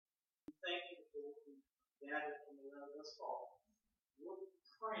Thank you for what we gathered from the letter thus far. We're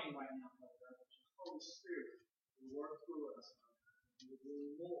praying right now, Father God, that your Holy Spirit will work through us, Father God, and will do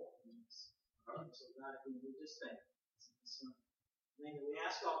more in us. So, God, we just thank you. In the Son. Name that we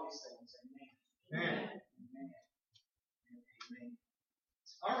ask all these things. Amen. Amen. Amen. And amen.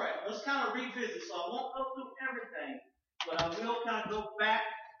 All right, let's kind of revisit. So I won't go through everything, but I will kind of go back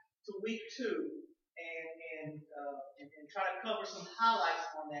to week 2 and try to cover some highlights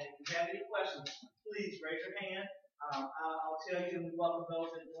on that. If you have any questions, please raise your hand. I'll tell you, and we welcome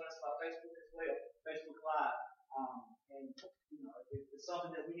those that join us by Facebook as well, Facebook Live. And if it's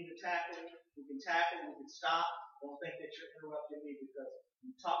something that we need to tackle, we can tackle. We can stop. Don't think that you're interrupting me because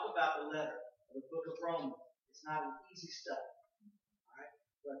when you talk about the letter of the book of Romans, it's not an easy study. All right,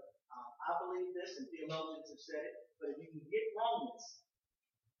 but I believe this, and theologians have said it. But if you can get Romans,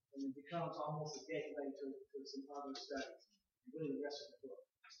 and it becomes almost a gateway to some other studies. And really the rest of the book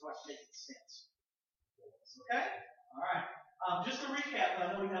starts making sense for us. Okay? All right. Just to recap,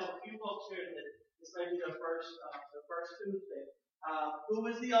 I know we have a few folks here that this may be their first Tuesday. Who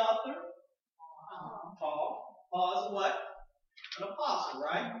is the author? Paul. Paul is what? An apostle,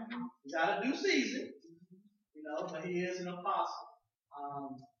 right? He's out of due season, but he is an apostle.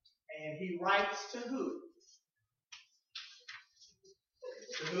 And he writes to who?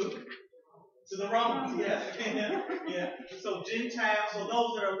 To who? To the Romans, yes. Yeah. So Gentiles, so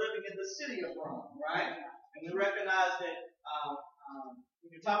those that are living in the city of Rome, right? And we recognize that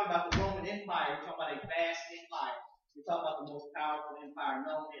when you're talking about the Roman Empire, you're talking about a vast empire. You're talking about the most powerful empire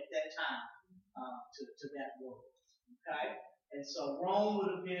known at that time to that world. Okay? And so Rome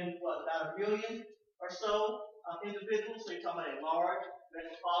would have been, about 1 million or so individuals. So you're talking about a large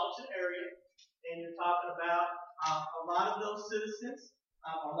metropolitan area. And you're talking about a lot of those citizens.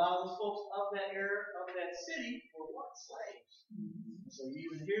 A lot of those folks of that area, of that city, were what? Slaves. Mm-hmm. So you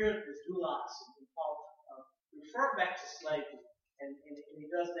even hear the doulos, and Paul refer back to slavery, and he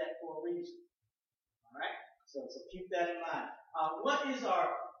does that for a reason. All right? So keep that in mind. What is our,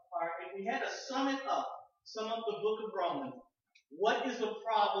 if we had to sum up the book of Romans, what is the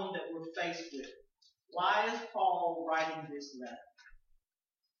problem that we're faced with? Why is Paul writing this letter?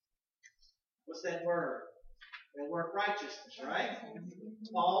 What's that word? That word righteousness, right?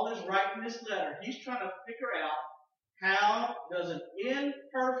 Paul is writing this letter. He's trying to figure out how does an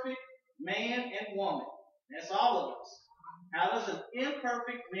imperfect man and woman, that's all of us, how does an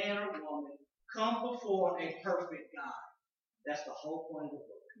imperfect man or woman come before a perfect God? That's the whole point of the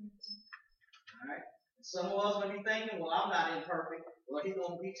book. All right? Some of us may be thinking, well, I'm not imperfect. Well, he's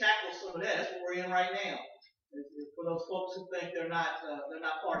going to tackle some of that. That's what we're in right now. For those folks who think they're not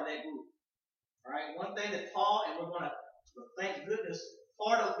part of that group. All right, one thing that Paul, and we're going to, thank goodness,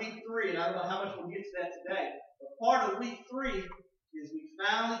 part of week 3, and I don't know how much we'll get to that today, but part of week 3 is we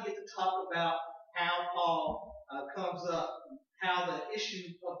finally get to talk about how Paul comes up, how the issue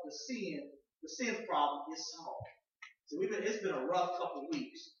of the sin problem is solved. So it's been a rough couple of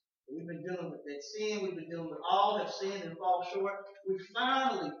weeks. We've been dealing with that sin. We've been dealing with all have sinned and fall short. We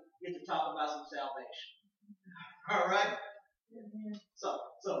finally get to talk about some salvation. All right?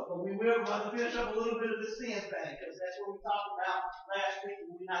 But we will finish up a little bit of the sin thing, because that's what we talked about last week,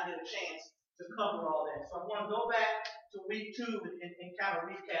 and we not get a chance to cover all that. So I want to go back to week 2 and kind of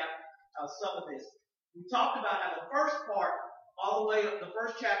recap some of this. We talked about how the first part, all the way up, the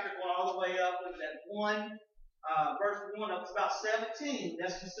first chapter going all the way up, was that verse 1 up to about 17.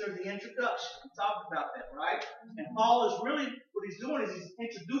 That's considered the introduction. We talked about that, right? And Paul is really, what he's doing is he's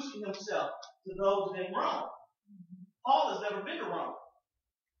introducing himself to those in Rome. Paul has never been to Rome.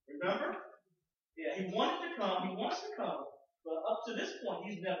 Remember? Yeah, he wants to come, but up to this point,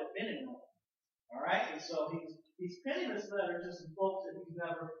 he's never been in Rome. All right? And so he's penning this letter to some folks that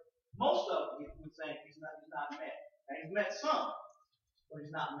most of them, he's saying he's not met. And he's met some, but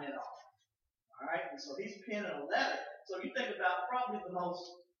he's not met all. All right? And so he's penning a letter. So you think about probably the most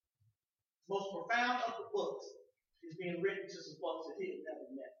profound of the books is being written to some folks that he had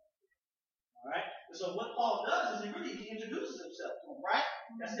never met. All right? And so what Paul does is he introduces himself to them, right?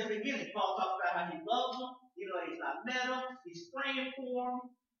 That's the beginning. Paul talks about how he loves them, even though he's not met them. He's praying for them,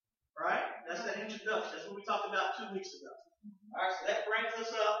 right? That's that introduction. That's what we talked about 2 weeks ago. All right, so that brings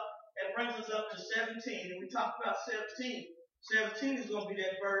us up to 17, and we talked about 17. 17 is going to be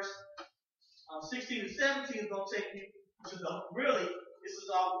that verse. 16 and 17 is going to take you to this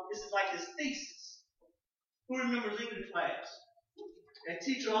is like his thesis. Who remembers English class? That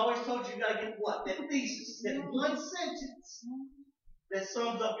teacher always told you got to get what? That thesis. That one sentence that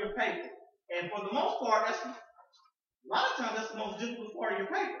sums up your paper. And for the most part, a lot of times that's the most difficult part of your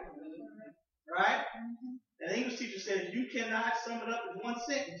paper. Right? And the English teacher said, if you cannot sum it up in one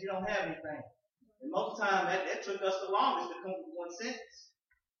sentence, you don't have anything. And most of the time, that took us the longest to come up with one sentence.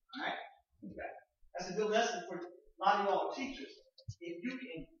 All right? Okay. That's a good lesson for a lot of y'all teachers. If you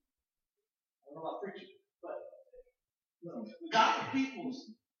can, I don't know about preaching, but Dr.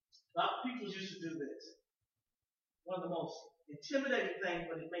 Peoples used to do this. One of the most intimidating things,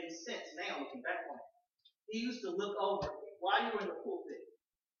 but it made sense now looking back on it. He used to look over while you were in the pulpit,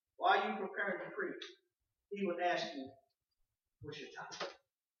 while you were preparing to preach. He would ask you, what's your topic?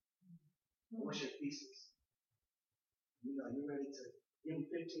 What's your thesis? You know, you're ready to give him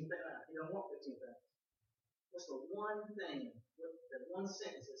 15 things. You don't want 15 things. What's the one thing, that one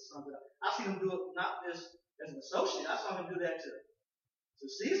sentence that sums it up? I've seen him do it not just as an associate. I saw him do that to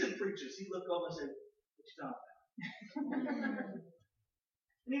seasoned preachers. He looked over and said, what you talking about?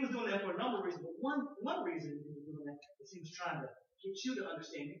 And he was doing that for a number of reasons. But one reason he was doing that is he was trying to get you to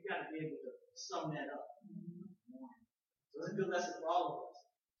understand. You've got to be able to sum that up. So it's a good lesson for all of us.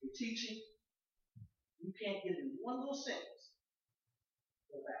 If you're teaching, you can't get it in one little sentence.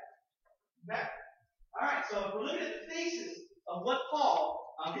 Go back. Okay? All right, so if we're looking at the thesis of what Paul,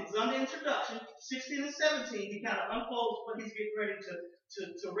 it's on the introduction, 16 and 17, he kind of unfolds what he's getting ready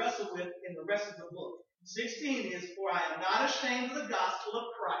to wrestle with in the rest of the book. 16 is, for I am not ashamed of the gospel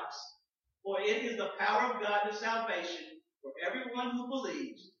of Christ, for it is the power of God to salvation for everyone who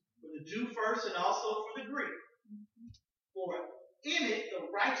believes, for the Jew first and also for the Greek. For in it the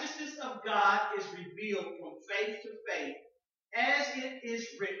righteousness of God is revealed from faith to faith, as it is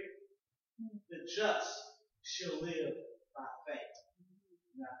written, the just shall live by faith.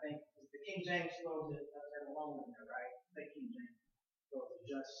 And I think the King James throws it alone in there, right? I think King James throws the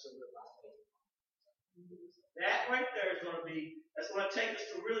just shall live by faith. That right there is going to be, that's going to take us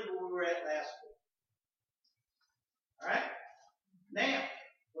to really where we were at last week. Alright? Now,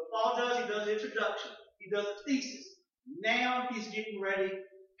 what Paul does, he does the introduction. He does the thesis. Now he's getting ready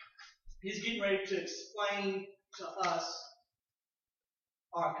to explain to us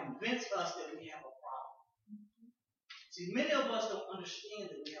or convince us that we have a problem. See, many of us don't understand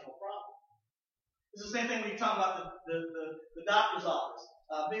that we have a problem. It's the same thing when you talk about the doctor's office.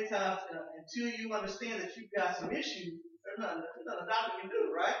 Many times, until you understand that you've got some issues, there's nothing a doctor can do,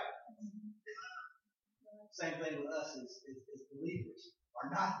 right? Same thing with us as believers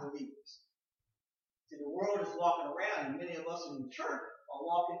or not believers. See, the world is walking around, and many of us in the church are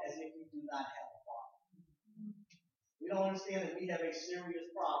walking as if we do not have a problem. We don't understand that we have a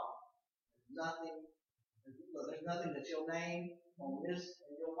serious problem. There's nothing that your name on this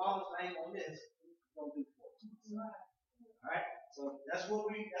and your mama's name on this don't do for you. All right. So that's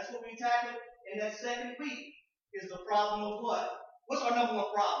what we tackled in that second week. Is the problem of what? What's our number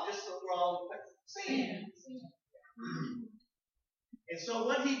one problem? Just so we're all sin. And so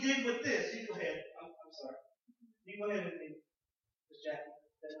what he did with this, you go ahead. I'm sorry. You go ahead with me, Ms. Jackie.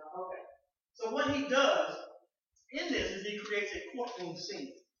 Okay. So what he does in this is he creates a courtroom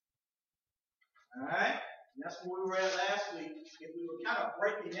scene. All right. And that's where we were at last week. If we were kind of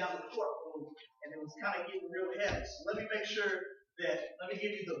breaking down the courtroom, and it was kind of getting real heavy. So let me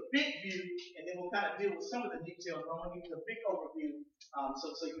give you the big view, and then we'll kind of deal with some of the details. I want to give you the big overview,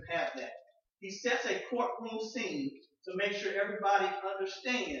 so you have that. He sets a courtroom scene to make sure everybody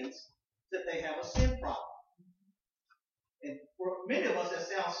understands that they have a sin problem. And for many of us, that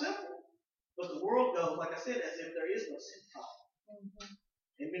sounds simple, but the world goes, like I said, as if there is no sin problem.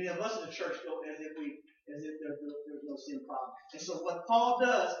 And many of us in the church go as if there's no sin problem. And so what Paul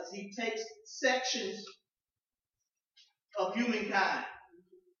does is he takes sections of humankind.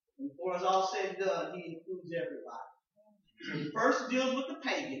 And before it's all said and done, he includes everybody. So he first deals with the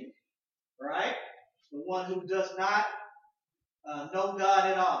pagan, right? The one who does not know God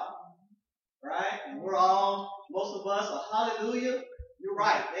at all. Right? And most of us are hallelujah. You're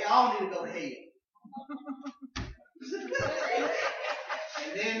right. They all need to go to hell.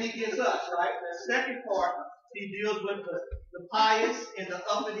 And then he gets us, right? The second part, he deals with the pious and the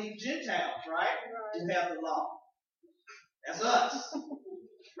uppity Gentiles, right? Who have the law. That's us.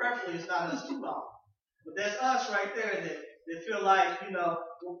 Preferably it's not us too long. But that's us right there that feel like,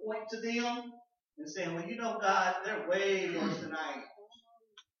 we'll point to them and saying, well, God, they're way worse than I am.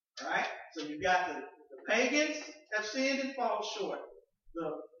 Right? So you've got the pagans have sinned and fall short.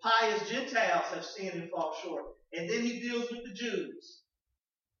 The pious Gentiles have sinned and fall short. And then he deals with the Jews.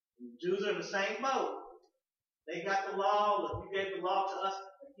 The Jews are in the same boat. They got the law. Look, you gave the law to us.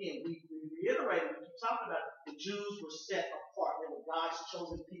 Again, we reiterated, we keep talking about it. The Jews were set apart. They were God's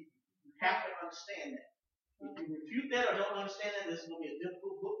chosen people. You have to understand that. If you refute that or don't understand that, this is going to be a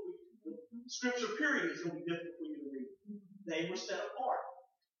difficult book. The scripture period is going to be difficult for you to read. They were set apart.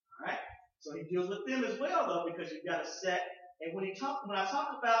 All right? So he deals with them as well, though, because you've got a set. And when I talk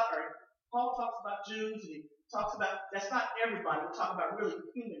about, or Paul talks about Jews, and he talks about, that's not everybody. We're talking about really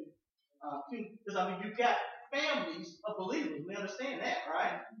human, because I mean, you've got families of believers. We understand that,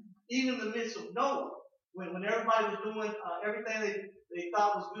 right? Even in the midst of Noah, when everybody was doing everything they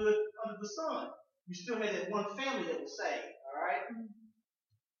thought was good under the sun, you still had that one family that was saved, all right?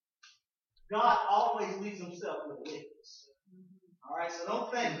 God always leaves himself with a witness. All right, so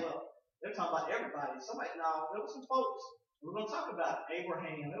don't think, well, they're talking about everybody. Somebody, no, there were some folks. We're going to talk about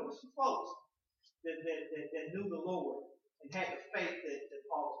Abraham. There were some folks that knew the Lord and had the faith that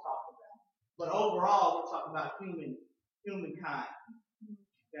Paul was talking about. But overall, we're talking about humankind.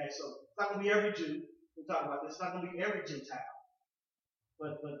 Okay, so it's not going to be every Jew. We're talking about this. It's not going to be every Gentile.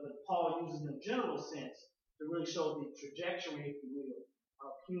 But Paul uses in a general sense to really show the trajectory, if you will,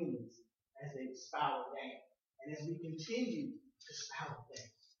 of humans as they spiral down. And as we continue to spiral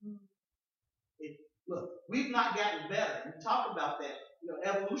down. Look, we've not gotten better. We talk about that. You know,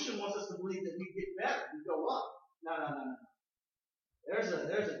 evolution wants us to believe that we get better. We go up. No. There's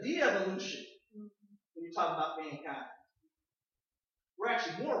a de-evolution when you talk about mankind. We're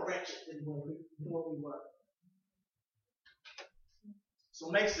actually more wretched than what we were. So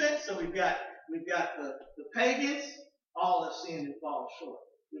it makes sense. So we've got the pagans, all have sinned and fall short.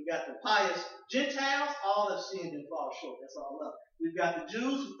 We've got the pious Gentiles, all have sinned and fall short. That's all love. We've got the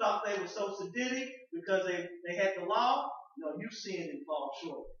Jews who thought they were so Seditic because they had the law. No, you sinned and fall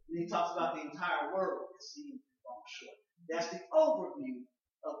short. And he talks about the entire world has sinned and fall short. That's the overview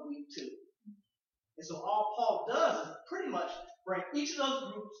of week 2. And so all Paul does is pretty much bring each of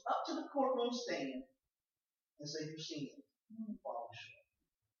those groups up to the courtroom stand and say, you sinned and fall short.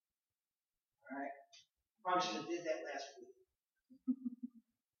 All right? Probably should have did that last week.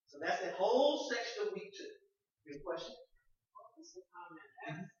 So that's that whole section of week 2. Good question? Just a comment.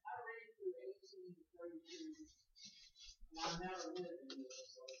 I read through 18 to 32, and I've never lived in this,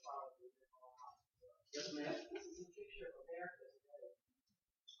 so it's probably been all hot. Yes, ma'am. This is a picture of America today.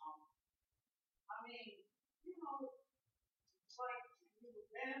 I mean, you know, it's like you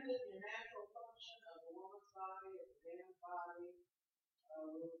abandon your natural function of the woman's body, of the man's body,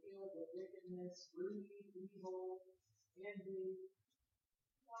 we're filled with wickedness, greed, evil, envy.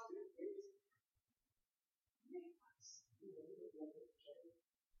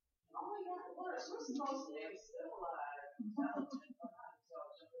 Only got worse. We're supposed to be civilized, intelligent, behind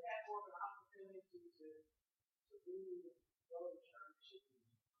intelligent. We have more of an opportunity to read and go to church.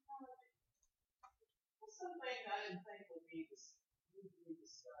 There's some things I didn't think would be discussed in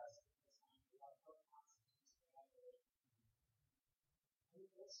this country, like what constitutes family.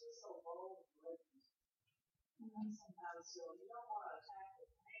 It's just so bold and blatant. Sometimes so you don't want to attack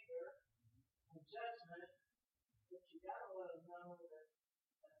with anger and judgment, but you got to let them know that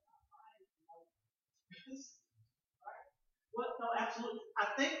that's not right. Right? Well, no, absolutely.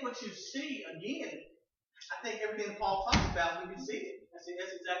 I think what you see, again, I think everything Paul talks about, we can see it. That's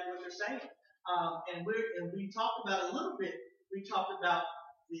exactly what you're saying. And we talked about a little bit, we talked about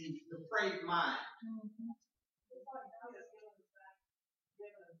the depraved mind. It's like God has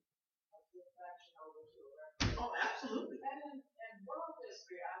given a distraction over to a record. Oh, absolutely. And in world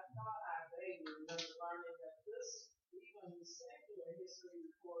history, I thought I vaguely remember learning that this, even the secular history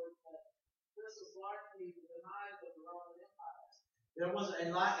records that this was largely the demise of the Roman Empire. There was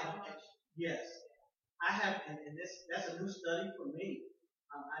a lot, yes. I have, and that's a new study for me.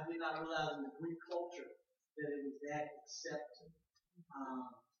 I did not realize in the Greek culture that it was that accepted.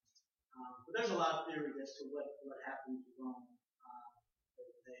 But there's a lot of theories as to what happened to Rome.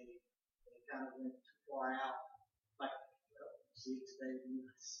 They kind of went too far out, like see today in the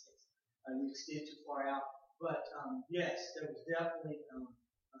United States. You extend too far out. But yes, there was definitely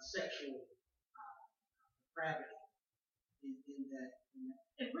a sexual depravity in that.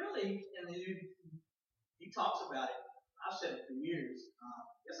 And really, and he talks about it. I've said it for years.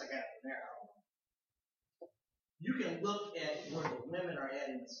 Guess I got it from there. I don't know. You can look at where the women are at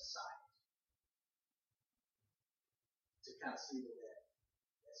in the society to kind of see where that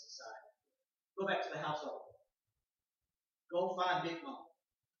society. Go back to the household. Go find Big Mama.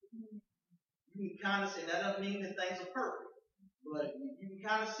 You can kind of say that doesn't mean that things are perfect, but you can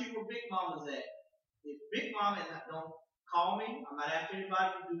kind of see where Big Mama's at. If Big Mama, and don't call me, I'm not after anybody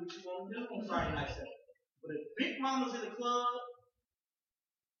to do what you want to do on Friday night Saturday. But if Big Mama's in the club,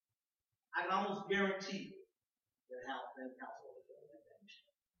 I can almost guarantee you that household is going to let that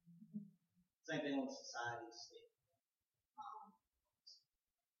machine. Same thing on the society state.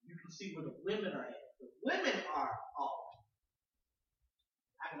 You can see where the women are at. The women are off.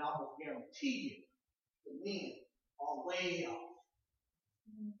 I can almost guarantee you the men are way off.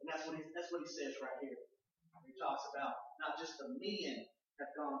 And that's what he says right here. He talks about not just the men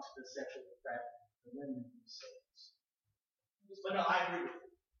have gone to the sexual practice, the women themselves. But no, I agree with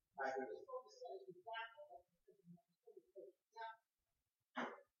you. I agree with you.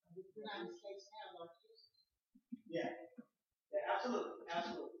 Yeah. Yeah, absolutely.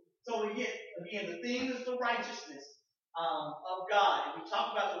 Absolutely. So we get, again, the theme is the righteousness of God. And we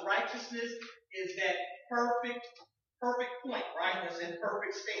talk about the righteousness is that perfect point, right? That's in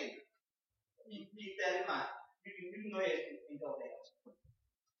perfect standard. Keep that in mind. You can go ahead and go there.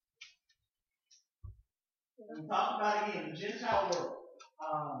 We talk about, again, the Gentile world.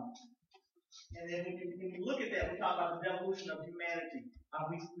 And then when you look at that, we talk about the devolution of humanity.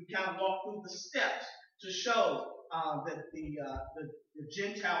 We kind of walk through the steps to show that the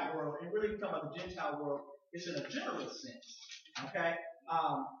Gentile world, and really we talk about the Gentile world, is in a general sense. Okay?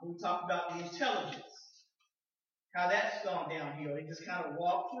 We talk about the intelligence, how that's gone downhill. They just kind of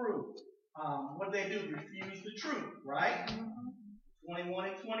walk through. What they do? Refuse the truth, right? 21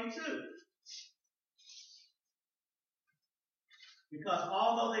 and 22. Because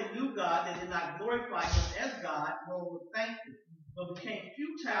although they knew God, they did not glorify Him as God, nor were thankful, but became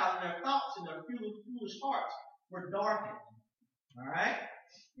futile in their thoughts, and their foolish hearts were darkened. All right?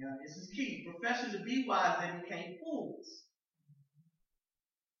 Now, this is key. Professing to be wise, they became fools.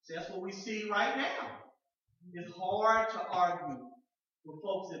 So that's what we see right now. It's hard to argue with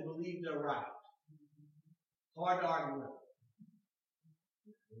folks that believe they're right. Hard to argue with them.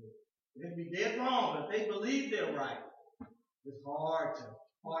 They can be dead wrong, but if they believe they're right, it's hard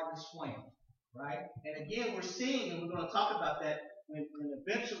to swing, right? And again, we're seeing, and we're going to talk about that when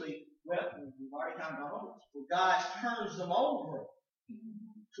eventually, well, we've already kind of gone over, where God turns them over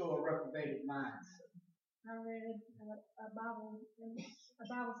to a reprobated mind. I read a Bible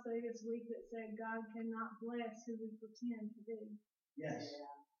study this week that said God cannot bless who we pretend to be. Yes.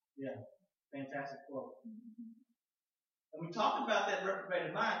 Yeah. Fantastic quote. And we talked about that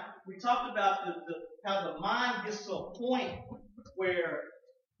reprobated mind. We talked about how the mind gets to a point where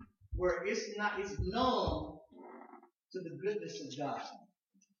it's numb to the goodness of God.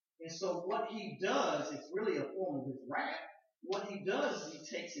 And so what he does is really a form of his wrath. What he does is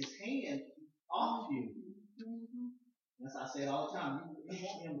he takes his hand off you. As I say it all the time, you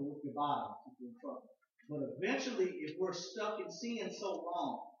want him to whip your bottom, keep you in trouble. But eventually, if we're stuck in sin so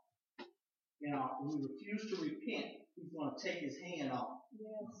long, we refuse to repent, he's going to take his hand off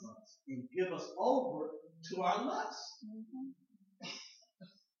us and give us over to our lust.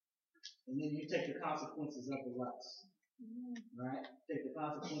 And then you take the consequences of the lust. Right? Take the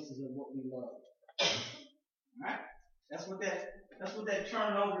consequences of what we love. Alright? That's what that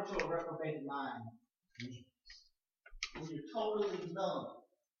turn over to a reprobated mind means. When you're totally numb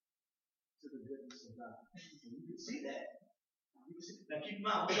to the goodness of God. And you can see that. Now keep in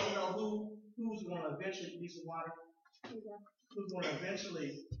mind, we don't know who's going to eventually be some water. Who's going to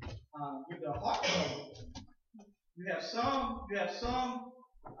eventually give their heart over. You have some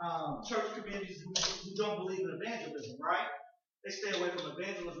church communities who don't believe in evangelism, right? They stay away from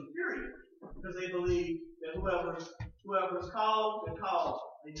evangelism, period, because they believe that whoever's called, they're called.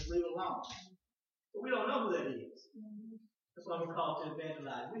 They just leave it alone. But we don't know who that is. That's why we're called to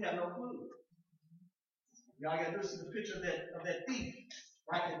evangelize. We have no clue. Y'all got to do the picture of that thief,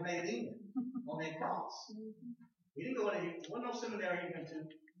 right, that made it in on that cross. He didn't go in. There wasn't no seminary he went to.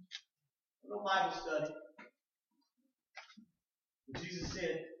 No Bible study. But Jesus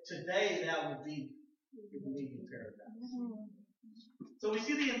said, "Today thou will be with me in paradise." So we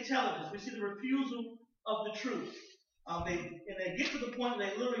see the intelligence. We see the refusal of the truth. They get to the point where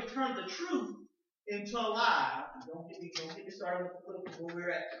they literally turn the truth into a lie. Don't get me started with where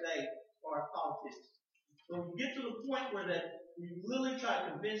we're at today for our politics. So we get to the point where we literally try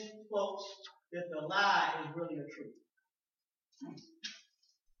to convince folks that the lie is really a truth.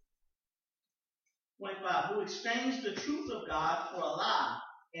 25. Who exchanged the truth of God for a lie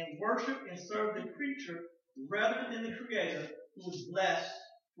and worship and serve the creature rather than the Creator, who is blessed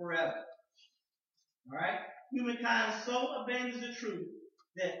forever. Alright? Humankind so abandons the truth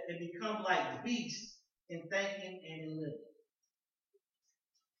that they become like beasts in thinking and in living.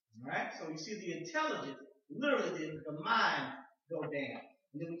 Alright? So you see the intelligence, literally the mind go down.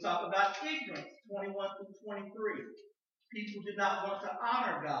 And then we talk about ignorance, 21 through 23. People did not want to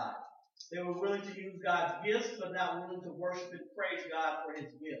honor God. They were willing to use God's gifts, but not willing to worship and praise God for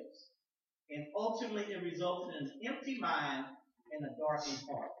his gifts. And ultimately, it resulted in an empty mind and a darkened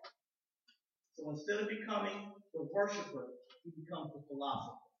heart. So instead of becoming the worshiper, he becomes the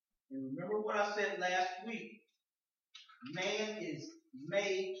philosopher. And remember what I said last week. Man is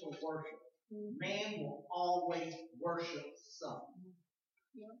made to worship. Man will always worship something.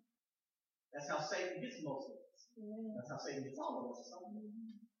 Yep. That's how Satan gets most of us. Yeah. That's how Satan gets all of us.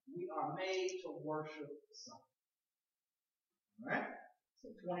 We are made to worship the Son. Alright? So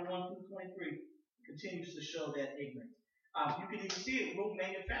 21 through 23 continues to show that ignorance. You can even see it. We'll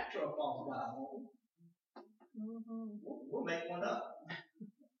manufacture a false God, won't we? We'll make one up.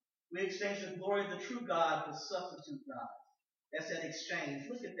 We exchange the glory of the true God for substitute God. That's that exchange.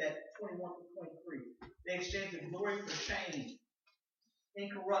 Look at that 21 through 23. They exchange the glory for shame,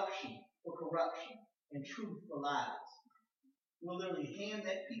 incorruption for corruption, and truth for lies. We'll literally hand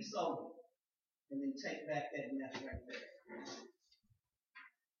that piece over and then take back that mess right there.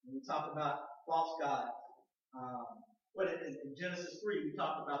 When we talk about false gods, in Genesis 3, we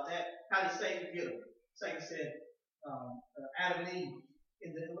talked about that. How did Satan get them? Satan said, Adam and Eve,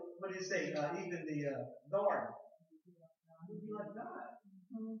 what did he say? Eve in the garden. Would be like God.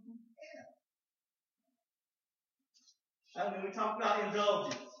 Yeah. When we talk about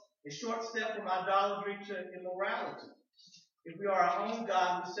indulgence, a short step from idolatry to immorality. If we are our own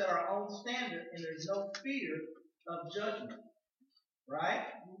God, we set our own standard, and there's no fear of judgment. Right?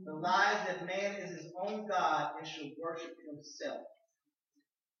 The lies that man is his own God and should worship himself.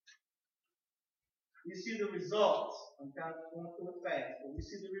 We see the results. I'm kind of going through it fast, but we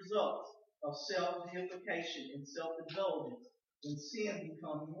see the results of self-deification and self-indulgence when sin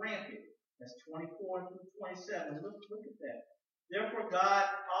becomes rampant. That's 24 through 27. Look at that. Therefore, God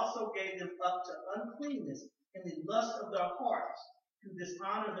also gave them up to uncleanness in the lust of their hearts to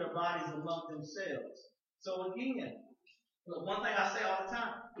dishonor their bodies among themselves. So again, look, one thing I say all the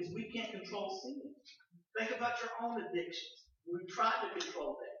time is we can't control sin. Think about your own addictions. We've tried to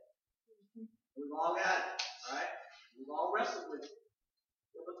control that. We've all got it, right? We've all wrestled with it.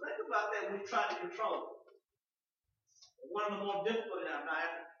 But think about that. We've tried to control it. One of the more difficult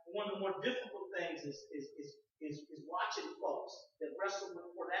things is watching folks that wrestle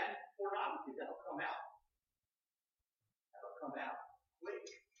with pornography. That'll come out. That'll come out quick.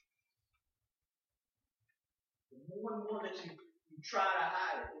 The more and more that you try to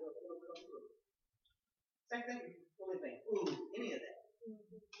hide it, it'll come through. Same thing with food, any of that.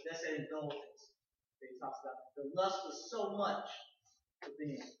 But that's that indulgence. He talks about the lust was so much for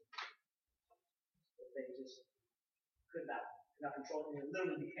them that they just could not control it, and it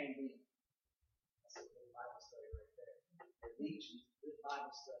literally became them. That's a good Bible study right there. It leads you to good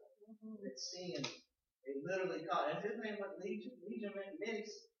Bible study. That sin, they literally called it. And his name was Legion. Legion meant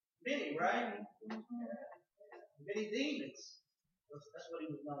many, right? Many demons. That's what he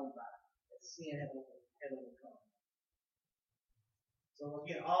was known by. That sin had overcome. So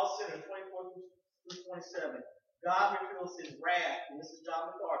again, all sinners, 24 through 27. God reveals his wrath, and this is John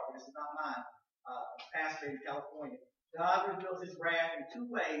MacArthur, this is not mine, pastor in California. God reveals his wrath in two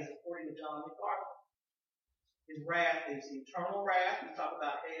ways, according to John MacArthur. His wrath is eternal wrath. We talk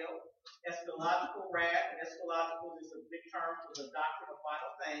about hell. Eschatological wrath. And eschatological is a big term for the doctrine of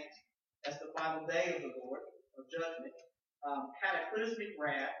final things. That's the final day of the Lord, of judgment. Cataclysmic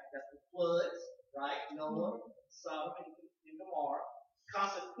wrath. That's the floods, right? Noah, Sodom, and Gomorrah.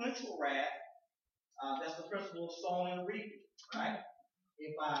 Consequential wrath. That's the principle of sowing and reaping, right?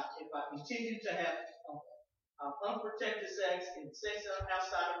 If I continue to have unprotected sex and sex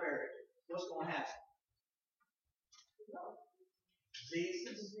outside of marriage, what's going to happen?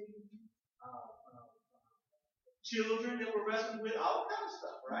 Diseases, children that we're wrestling with, all kind of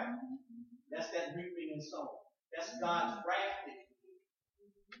stuff, right? That's that reaping and sowing. That's God's wrath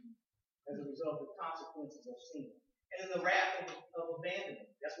as a result of consequences of sin. And then the wrath of abandonment.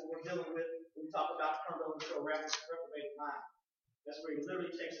 That's what we're dealing with when we talk about turned over to a reprobated mind. That's where he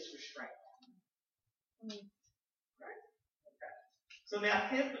literally takes his restraint. Right? Okay. So now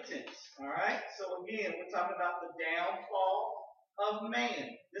impotence. All right. So again, we're talking about the downfall of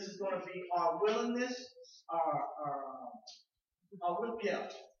man. This is going to be our willingness, our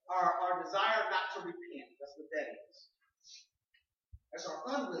desire not to repent. That's what that is. That's our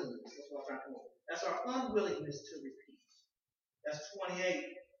unwillingness. That's what I'm trying to say. That's our unwillingness to repent. That's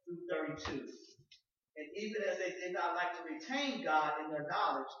 28 through 32. And even as they did not like to retain God in their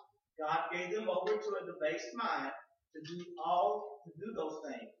knowledge, God gave them over to a debased mind to do those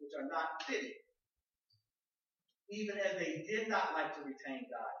things which are not fitting. Even as they did not like to retain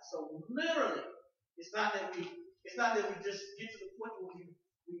God. So literally, it's not that we just get to the point where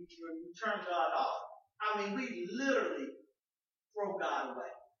we turn God off. I mean, we literally throw God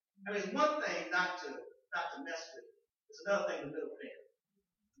away. I mean, one thing not to mess with. It's another thing to middle finger.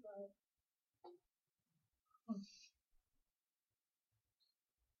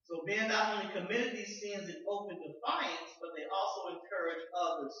 So Ben not only committed these sins in open defiance, but they also encourage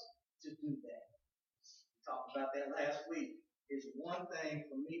others to do that. We talked about that last week. it's one thing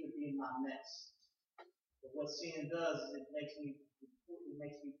for me to be in my mess. But what sin does is it makes me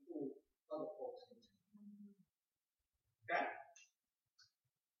pull other folks into it. Okay?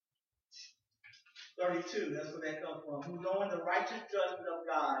 32, that's where that comes from. Who knowing the righteous judgment of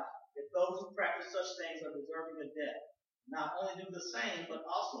God, that those who practice such things are deserving of death, not only do the same, but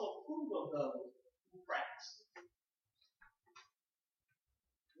also approve of those who practice it.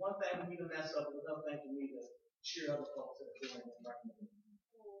 One thing for me to mess up, and another thing for me to cheer other folks that are doing it right now.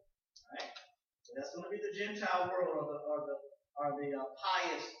 Alright? So that's going to be the Gentile world or the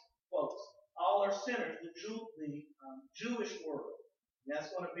pious folks. All are sinners, the Jewish world. And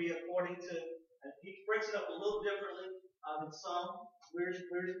that's going to be according to, he breaks it up a little differently than some. Where's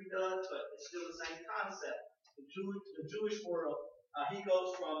he does, but it's still the same concept. The Jewish world, he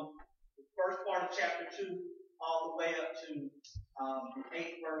goes from the first part of chapter 2 all the way up to the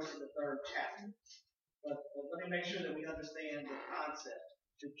 8th verse of the 3rd chapter. But let me make sure that we understand the concept.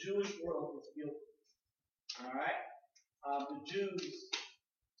 The Jewish world is guilty. Alright? The Jews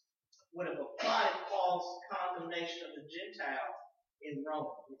would have applied Paul's condemnation of the Gentiles in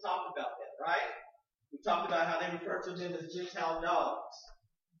Rome. We talked about that, right? We talked about how they refer to them as Gentile dogs.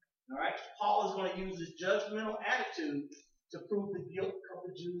 Alright? Paul is going to use his judgmental attitude to prove the guilt of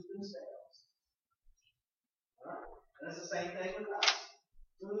the Jews themselves. Alright? And it's the same thing with us.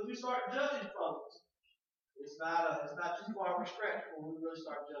 As soon as we start judging folks, it's not too far of a stretch when we really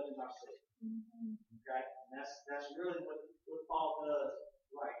start judging ourselves. Okay? And that's really what Paul does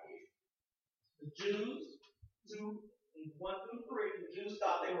right here. The Jews, 1 through 3, the Jews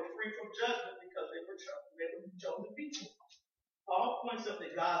thought they were free from judgment because they were chosen people. Paul points out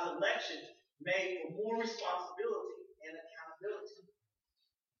that God's election made for more responsibility and accountability.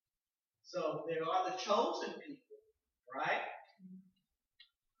 So there are the chosen people, right?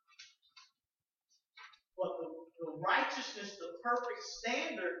 But the righteousness, the perfect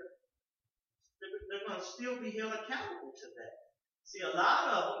standard, they're going to still be held accountable to that. See, a lot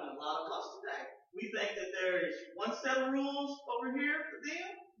of them, and a lot of us today, we think that there is one set of rules over here for them,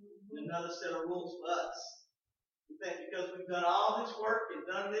 and another set of rules for us. We think because we've done all this work and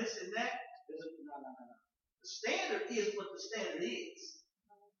done this and that, no. The standard is what the standard is.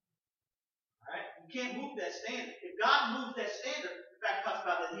 Alright? You can't move that standard. If God moves that standard, in fact, talks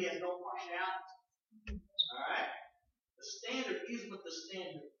about that He has no partiality. Alright? The standard is what the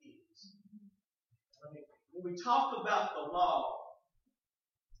standard is. When we talk about the law,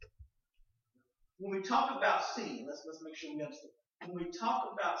 when we talk about sin, let's make sure we understand. When we talk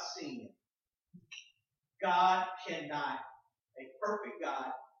about sin, God cannot, a perfect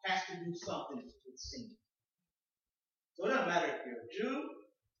God has to do something with sin. So it doesn't matter if you're a Jew,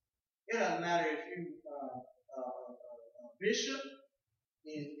 it doesn't matter if you're a bishop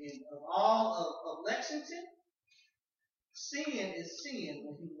of all of Lexington. Sin is sin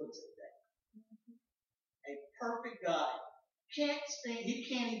when He looks at that. A perfect God can't stand, He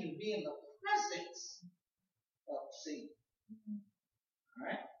can't even be in the presence of sin.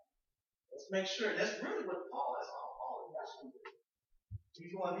 Alright? Let's make sure. That's really what Paul is all wrestling with.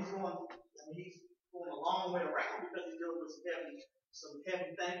 He's going a long way around because he's dealing with some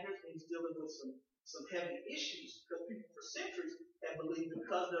heavy thinkers, and he's dealing with some heavy issues because people for centuries have believed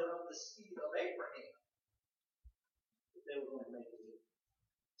because they're of the seed of Abraham that they were going to make it.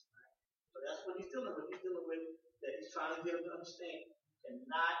 Right? So that's what he's dealing with. He's dealing with that he's trying to get them to understand. You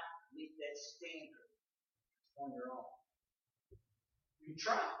cannot meet that standard on your own. You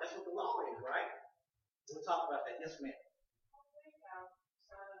try. That's what the law is, right? We'll talk about that. Yes, ma'am. I think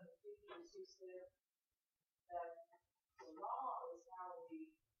Simon Ephesians, who said that the law is how we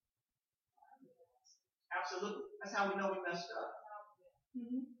absolutely. That's how we know we messed up.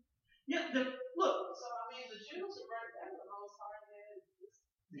 Mm-hmm. Yeah, look. So, I mean, the Jews are right there, the most hard-headed,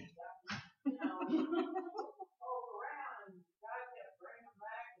 hold around, and God kept bringing them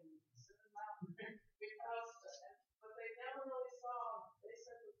back and sending them out because, but they never really saw, they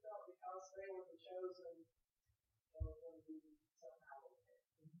simply felt because they were the chosen, they were going to be somehow okay.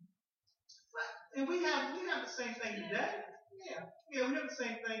 And we have the same thing today. Yeah, we have the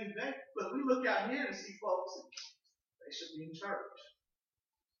same thing today. But we look out here and see folks, and they should be in church.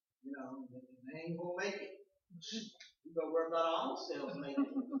 You know, they ain't gonna make it. We gotta worry about our own selves making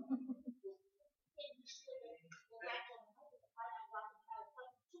it.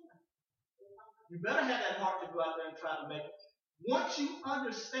 You better have that heart to go out there and try to make it. Once you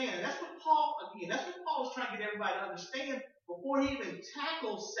understand, and that's what Paul is trying to get everybody to understand before he even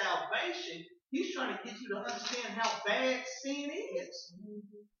tackles salvation. He's trying to get you to understand how bad sin is.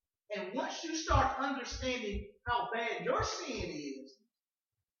 And once you start understanding how bad your sin is,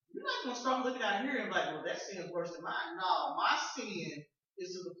 You're not going to start looking out here and be like, well, that sin is worse than mine. No, my sin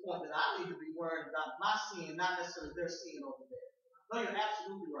is to the point that I need to be worried about my sin, not necessarily their sin over there. No, you're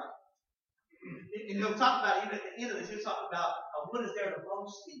absolutely right. And he'll talk about, even at the end of this, he'll talk about what is there to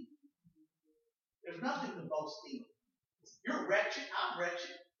boast in. There's nothing to boast in. You're wretched. I'm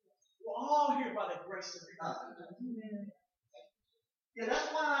wretched. We're all here by the grace of God. Yeah, that's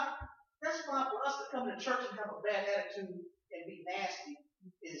why for us to come to church and have a bad attitude and be nasty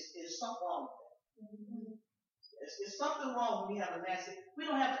is something wrong with that. It's something wrong when we have a nasty. We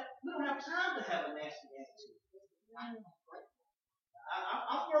don't have time to have a nasty attitude.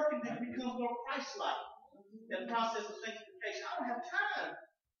 I'm working to become more Christ-like. That process of sanctification. I don't have time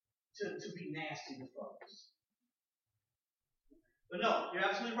to be nasty with folks. But no, you're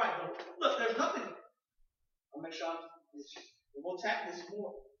absolutely right. But look, there's nothing. I'll make sure we'll tackle this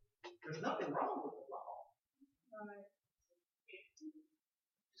more. There's nothing wrong with the law. Right.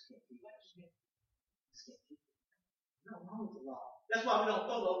 Just can't keep it. Nothing wrong with the law. That's why we don't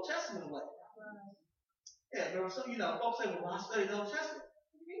throw the Old Testament away. Right. Yeah, there were some, folks say, well, I studied the Old Testament.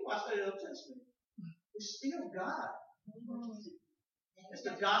 What do you mean, I studied the Old Testament? It's still God. It's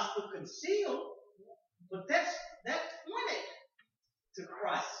the gospel concealed, but that pointed to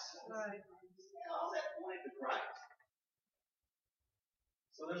Christ. Right. All that pointed to Christ.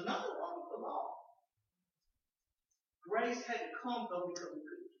 So there's nothing wrong with the law. Grace had to come, though, because we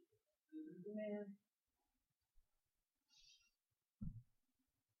couldn't. Amen.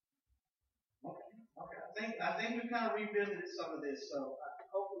 Okay. I think we kind of revisited some of this, so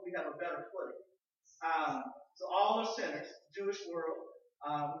hopefully we have a better footing. So all are sinners, Jewish world.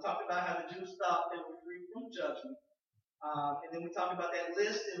 We talked about how the Jews thought they were free from judgment. And then we talked about that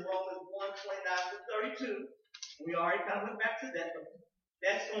list in Romans 1:29-32. We already kind of went back to that, but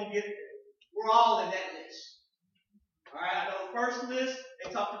that's going to we're all in that list. All right, I know the first list,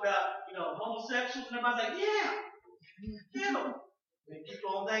 they talked about, homosexuals, and everybody's like, yeah, get them. They keep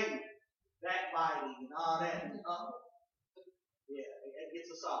on dating, backbiting, and all that. Yeah, it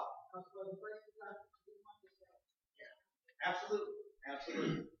gets us off. Yeah, absolutely.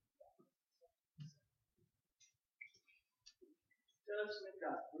 Judgment,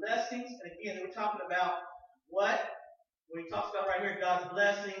 God. Blessings, and again, we're talking about what? When he talks about right here, God's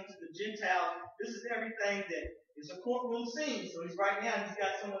blessings, the Gentiles, this is everything that is a courtroom scene. So he's right now, he's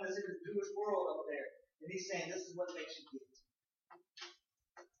got someone that's in the Jewish world up there. And he's saying, this is what makes you good.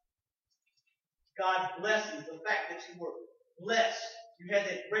 God's blessings, the fact that you were blessed. You had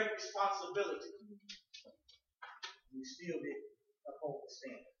that great responsibility. You still didn't uphold the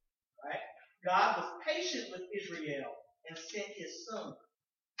standard. Right? God was patient with Israel and sent his son.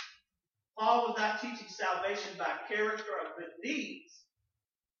 Paul was not teaching salvation by character or good deeds.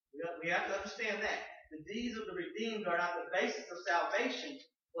 We have to understand that. The deeds of the redeemed are not the basis of salvation,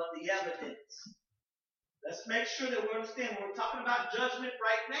 but the evidence. Let's make sure that we understand we're talking about judgment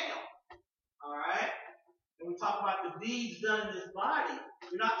right now. Alright? And we talk about the deeds done in this body.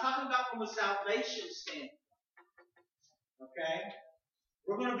 We're not talking about from a salvation standpoint. Okay?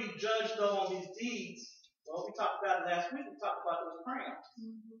 We're going to be judged though on these deeds. Well, we talked about it last week. We talked about those crowns.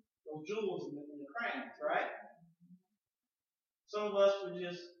 Mm-hmm. Those jewels in the crowns, right? Some of us would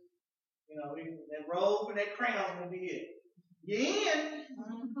just, that robe and that crown will be it. You're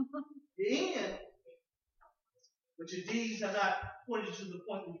in. But your deeds have not pointed you to the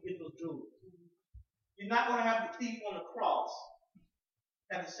point where you get those jewels. You're not going to have the thief on the cross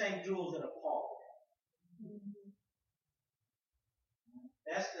have the same jewels that are Paul.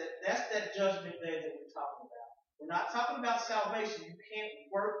 That's that judgment day that we're talking about. We're not talking about salvation. You can't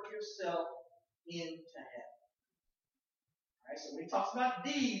work yourself into heaven. Alright, so when he talks about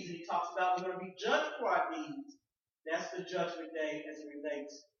deeds, and he talks about we're going to be judged for our deeds, that's the judgment day as it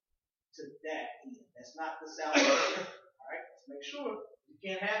relates to that end. That's not the salvation. Alright, let's make sure. You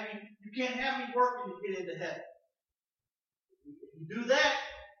can't have me working to get into heaven. If you do that,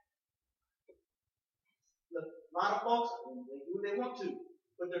 look, a lot of folks, they do what they want to,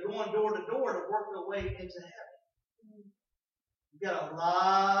 but they're going door to door to work their way into heaven. You got a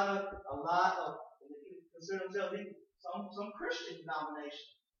lot of, consider themselves some Christian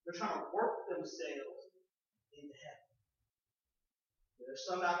denominations. They're trying to work themselves into heaven. There's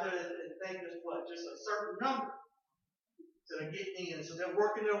some out there that think there's just a certain number. So they're getting in. So they're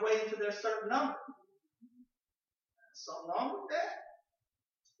working their way into their certain number. There's something wrong with that.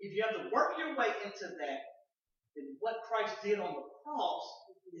 If you have to work your way into that, then what Christ did on the cross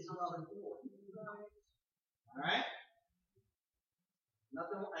is not important. Alright?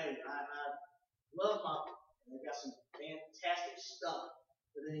 Nothing. Hey, I love they got some fantastic stuff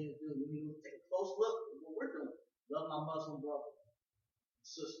that they need to do. We need to take a close look at what we're doing. Love my Muslim brother.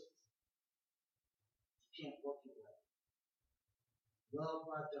 sisters. You can't work your way. Love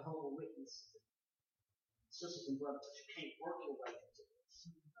by Jehovah's Witnesses, sisters and brothers, but you can't work your way into this.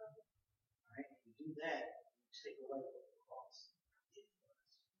 Alright? If you do that, you take away what the cross did for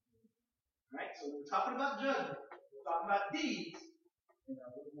us. Alright? So we're talking about judgment. We're talking about deeds.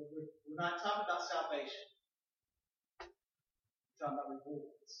 We're not talking about salvation. We're talking about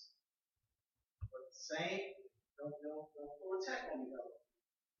rewards. But the same, don't pull a tech on me though.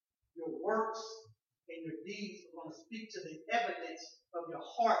 Your works and your deeds are going to speak to the evidence of your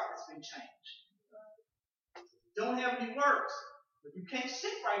heart that's been changed. You don't have any works, but you can't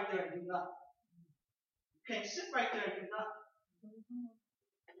sit right there and do nothing. You can't sit right there and do nothing.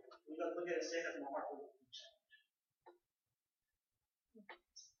 We're going to look at it and say that my heart will be changed.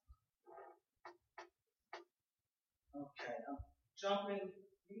 Okay, I'm jumping.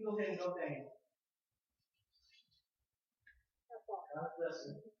 You can go ahead and go down. God bless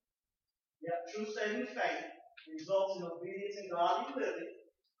you. Yep, true saving faith results in obedience and godly living.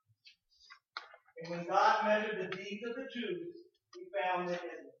 And when God measured the deeds of the Jews, He found them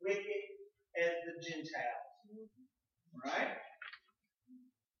as wicked as the Gentiles. Right?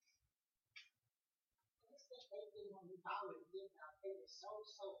 They were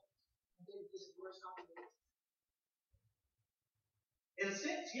so. And they were just worse off than this. In a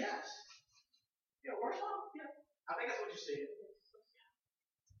sense, yes. Yeah, worse off. Yeah. I think that's what you said.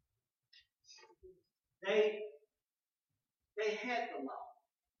 They had the law.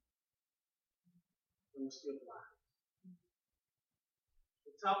 They were still blind.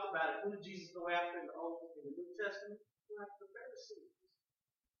 We talked about it. Who did Jesus go after in the New Testament? He went after the Pharisees.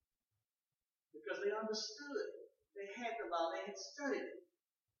 Because they understood. They had the law. They had studied it.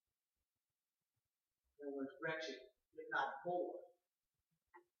 They were wretched, if not more,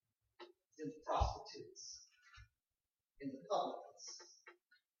 than the prostitutes and the publicans.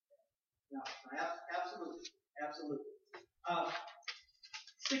 No, absolutely.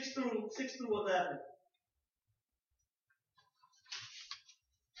 6 through 11.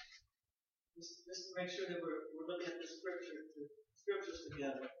 Just to make sure that we're looking at the scriptures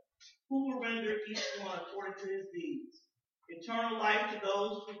together. Who will render each one according to his deeds? Eternal life to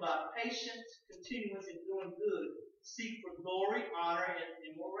those who by patience, continuance in doing good, seek for glory, honor, and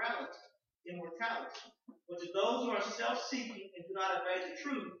immortality. But to those who are self-seeking and do not obey the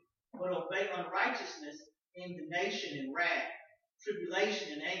truth, but obey unrighteousness, indignation and wrath,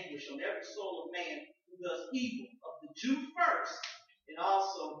 tribulation and anguish on every soul of man who does evil, of the Jew first, and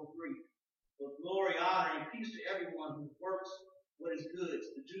also the Greek. But glory, honor, and peace to everyone who works what is good,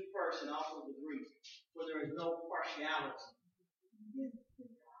 to the Jew first and also the Greek, for there is no partiality in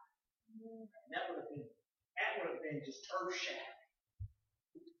God. That would have been just earth-shattering.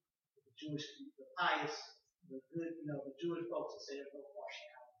 The Jewish, the pious, the good, the Jewish folks that say there's no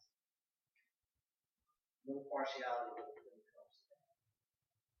partiality. No partiality when it comes to that.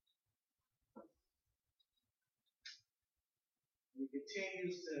 He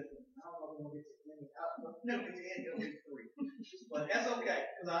continues to, I don't know if we'll get to the end. Never get to the end of week 3. But that's okay,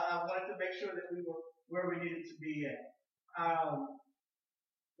 because I wanted to make sure that we were where we needed to be at.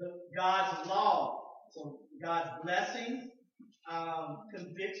 God's law, so God's blessing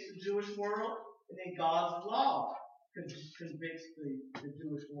convicts the Jewish world, and then God's law convicts the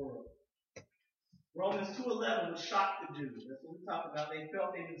Jewish world. Romans 2:11 would shock the Jews. That's what we talked about. They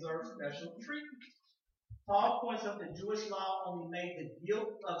felt they deserved special treatment. Paul points out that Jewish law only made the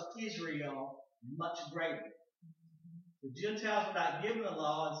guilt of Israel much greater. The Gentiles were not given the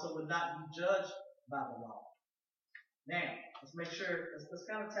law, and so would not be judged by the law. Now, let's make sure, let's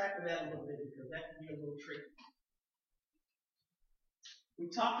kind of tackle that a little bit, because that can be a little tricky.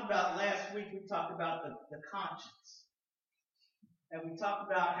 Last week we talked about the conscience. And we talked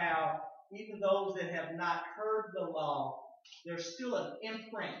about how even those that have not heard the law, there's still an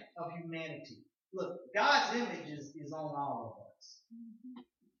imprint of humanity. Look, God's image is on all of us.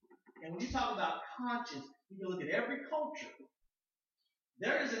 And when you talk about conscience, you can look at every culture.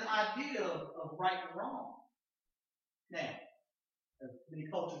 There is an idea of right and wrong. Now, many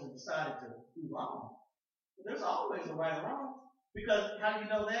cultures have decided to do wrong. But there's always a right and wrong. Because, how do you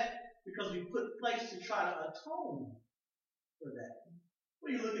know that? Because we put place to try to atone for that.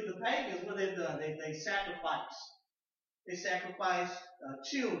 When you look at the pagans, what they've done, they sacrifice. They sacrifice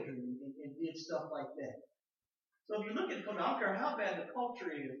children and did stuff like that. So if you look at, I don't care how bad the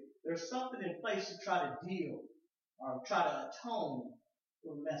culture is, there's something in place to try to deal or try to atone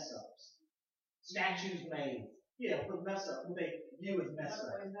for mess-ups. Statues made, for mess-up, what they view as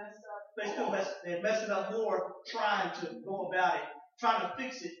mess-up. They mess it up more trying to go about it, trying to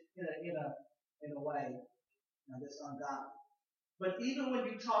fix it in a way that's ungodly. But even when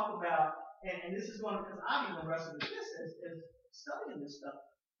you talk about, and this is one because I've even wrestled with this as studying this stuff.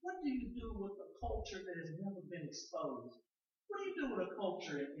 What do you do with a culture that has never been exposed? What do you do with a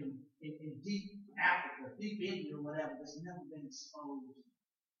culture in deep Africa, deep India, or whatever, that's never been exposed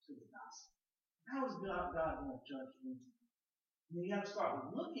to the gospel? How is God going to judge them? And you have to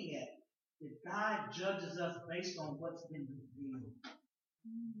start looking at it. If God judges us based on what's been revealed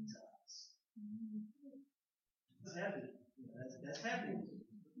to us. That's heavy. That's heavy.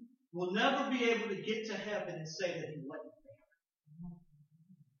 We'll never be able to get to heaven and say that he wasn't there.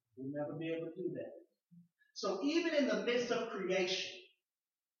 We'll never be able to do that. So even in the midst of creation,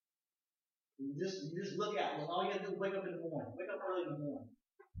 you just look at it. All you have to do is wake up in the morning. Wake up early in the morning.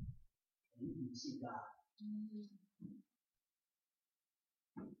 And you can see God.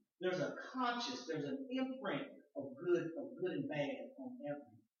 There's a conscious, there's an imprint of good and bad on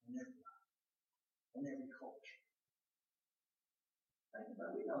every life, on every culture. Think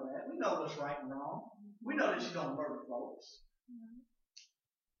about it. We know that. We know what's right and wrong. We know that you don't murder folks.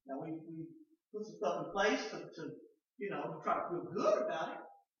 Now we put some stuff in place to try to feel good about it.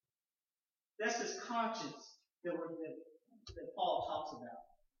 That's this conscience that Paul talks about.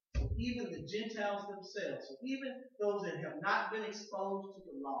 So even the Gentiles themselves, so even those that have not been exposed to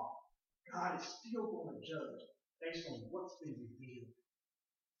the law, God is still going to judge based on what's been revealed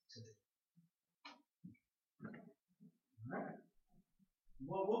to them. All right.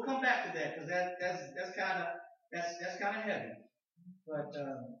 Well, we'll come back to that because that's kind of heavy, but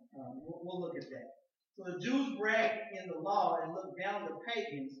we'll look at that. So the Jews bragged in the law and looked down the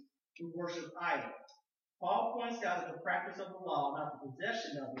pagans who worship idols. Paul points out that the practice of the law, not the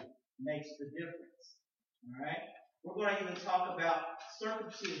possession of it, makes the difference. All right? We're going to even talk about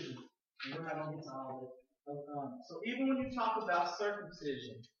circumcision. And we're not going to get to all of it. So even when you talk about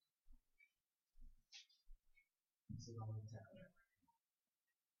circumcision,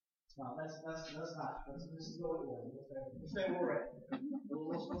 no, let's not. Let's just go with it. We'll stay where we're at.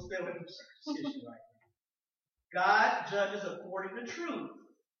 We'll stay with the circumcision right now. God judges according to truth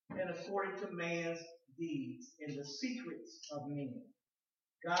and according to man's deeds and the secrets of men.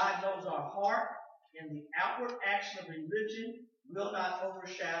 God knows our heart, and the outward action of religion will not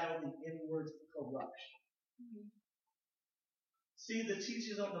overshadow the inward corruption. See the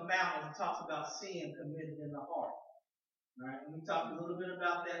teachings on the Mount as it talks about sin committed in the heart. All right, and we talked a little bit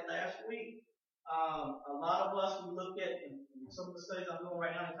about that last week. A lot of us, we look at, and some of the studies I'm doing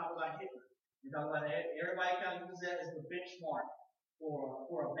right now, they talk about Hitler. They talk about that. Everybody kind of uses that as the benchmark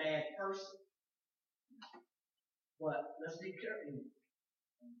for a bad person. But let's be careful.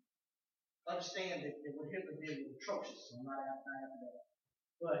 Understand that what Hitler did was atrocious, so I'm not after that.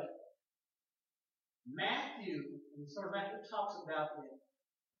 But Matthew talks about that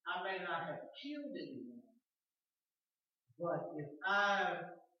I may not have killed anyone, but if I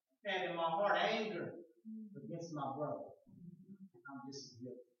had in my heart anger against my brother, I'm just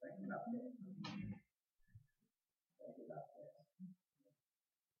guilty. Think about that.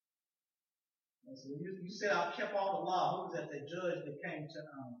 And so you said I kept all the law. Who was that? The judge that came to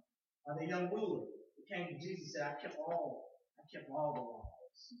the young ruler that came to Jesus and said, I kept all the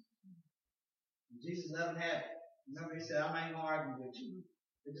laws. And Jesus let him have it. Remember, he said, I ain't gonna argue with you.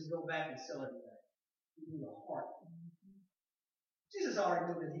 They just go back and sell everything. He knew the heart. Jesus already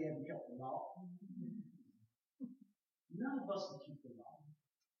knew that he hadn't kept the law. None of us can keep the law.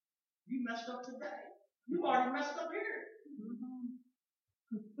 You messed up today. You already messed up here.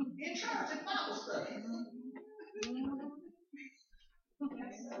 In church, in Bible study.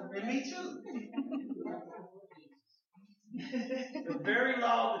 And me too. The very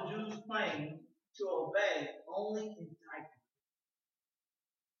law the Jews claimed to obey only entitled.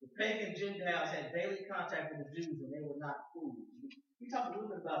 The pagan Gentiles had daily contact with the Jews and they were not fools. We talked a little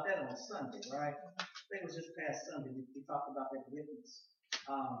bit about that on Sunday, right? I think it was just past Sunday. We talked about that witness.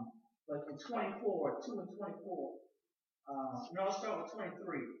 But in 24, 2 and 24, let's start with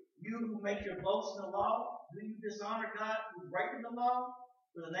 23. You who make your boast in the law, do you dishonor God who breaking the law?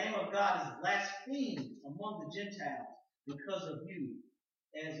 For the name of God is blasphemed among the Gentiles because of you,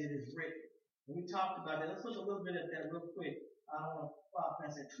 as it is written. And we talked about that. Let's look a little bit at that real quick. I don't know if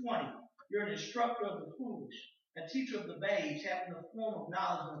I said 20. You're an instructor of the foolish, a teacher of the babes, having the form of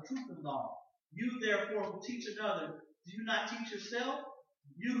knowledge of the truth of law. You therefore who teach another, do you not teach yourself?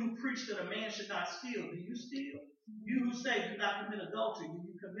 You who preach that a man should not steal, do you steal? You who say do not commit adultery, do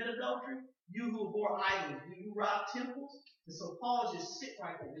you commit adultery? You who abhor idols, do you rob temples? And so Paul just sit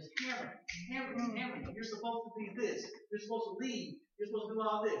right there, just hammering. You're supposed to be this. You're supposed to lead. You're supposed to do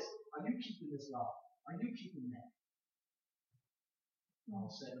all this. Are you keeping this law? Are you keeping that? I'll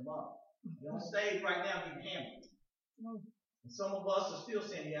set them up. You're on stage right now getting hammered. And some of us are still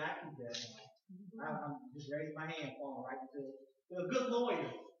saying, yeah, I keep that. I'm just raising my hand, falling right into it. But a good lawyer,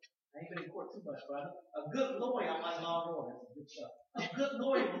 I ain't been in court too much, brother. A good lawyer, I'm like Law and Order, that's a good show. A good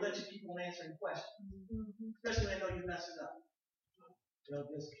lawyer will let you keep on answering questions, especially when they know you're messing up.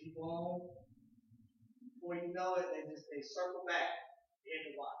 They'll just keep on. Before you know it, they circle back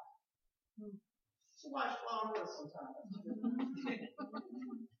into why. So watch Law and Order sometimes.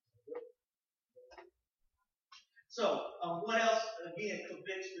 So, what else, again,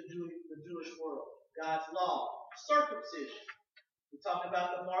 convicts the Jewish world? God's law. Circumcision. We talked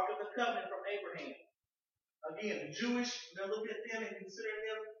about the mark of the covenant from Abraham. Again, the Jewish, they're looking at them and considering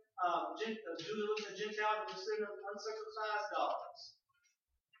them, Jews looking at Gentiles and considering them uncircumcised dogs.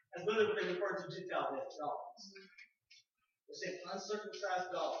 That's literally what they refer to Gentiles as, dogs. They say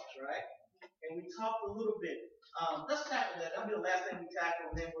uncircumcised dogs, right? And we talked a little bit. Let's tackle that. That'll be the last thing we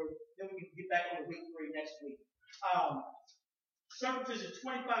tackle, and then we can get back on to week 3 next week. Circumcision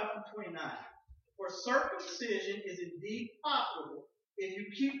 25 through 29. For circumcision is indeed profitable if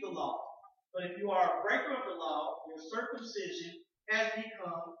you keep the law. But if you are a breaker of the law, your circumcision has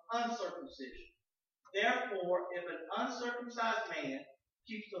become uncircumcision. Therefore, if an uncircumcised man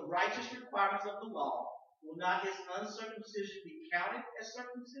keeps the righteous requirements of the law, will not his uncircumcision be counted as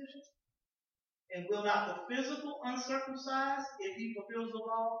circumcision? And will not the physical uncircumcised, if he fulfills the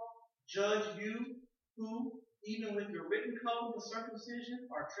law, judge you who, even with your written code of circumcision,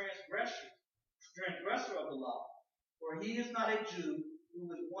 are transgressor of the law? For he is not a Jew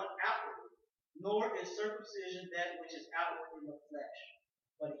who is one outwardly, nor is circumcision that which is outward in the flesh.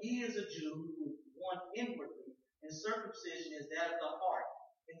 But he is a Jew who is one inwardly, and circumcision is that of the heart,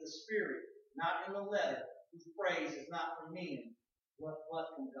 in the spirit, not in the letter, whose praise is not from men, but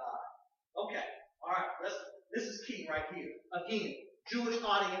from God. Okay, all right, this is key right here. Again, Jewish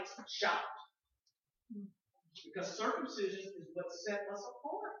audience shocked. Because circumcision is what set us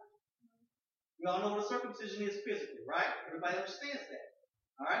apart. We all know what circumcision is physically, right? Everybody understands that.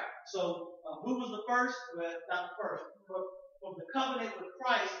 All right? So, who was the first? Well, not the first. From the covenant with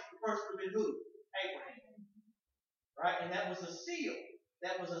Christ, the first would have been who? Abraham. Right? And that was a seal.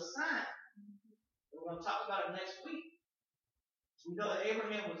 That was a sign. We're going to talk about it next week. We know that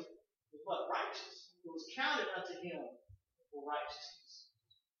Abraham was what? Righteous. It was counted unto him for righteousness.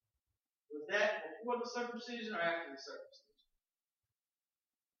 Was that before the circumcision or after the circumcision?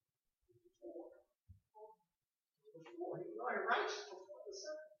 Before. He was already righteous before the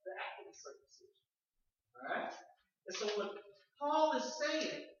after the circumcision. Alright? And so what Paul is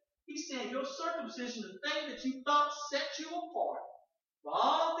saying, he's saying your circumcision, the thing that you thought set you apart for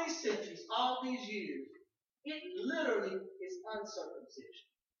all these centuries, all these years, it literally is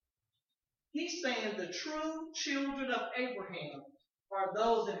uncircumcision. He's saying the true children of Abraham are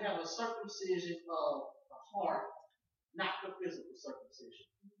those that have a circumcision of the heart, not the physical circumcision.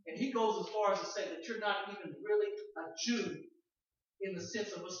 And he goes as far as to say that you're not even really a Jew in the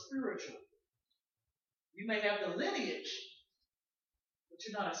sense of a spiritual. You may have the lineage, but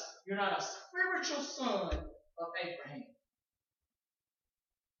you're not a spiritual son of Abraham.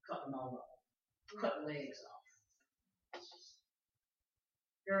 Cutting all up, cutting legs off.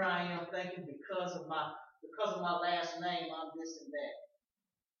 Here I am thinking because of my last name, I'm this and that.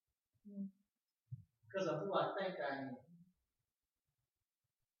 Because of who I think I am.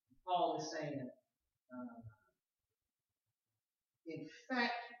 Paul is saying, in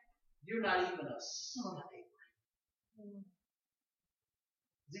fact, you're not even a son of Abraham.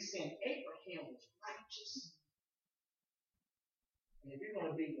 He's saying Abraham was righteous. And if you're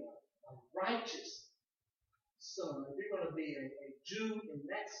going to be a righteous son, if you're going to be a Jew in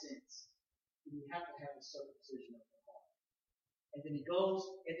that sense, then you have to have the circumcision of the heart. And then he goes,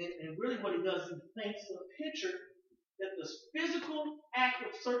 and really what he does, he paints the picture that the physical act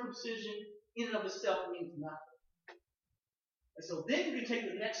of circumcision in and of itself means nothing. And so then you can take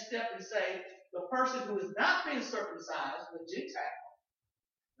the next step and say, the person who has not been circumcised, the Gentile,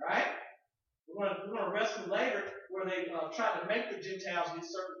 right? We're going to wrestle later where they try to make the Gentiles get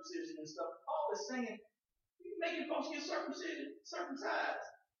circumcision and stuff. Paul is saying, you making folks get circumcised.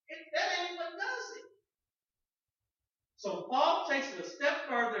 That ain't what does it. So Paul takes it a step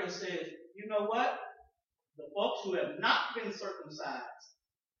further and says, you know what? The folks who have not been circumcised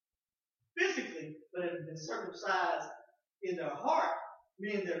physically, but have been circumcised in their heart,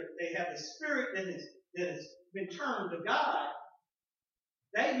 meaning they have the spirit that has been turned to God,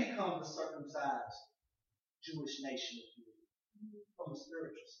 they become the circumcised Jewish nation from a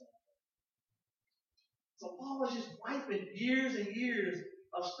spiritual standpoint. So Paul was just wiping years and years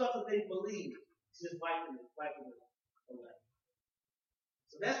of stuff that they believed. He's just wiping it away.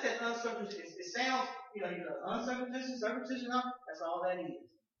 So that's that uncircumcision. It sounds, you know, uncircumcision, circumcision, that's all that is.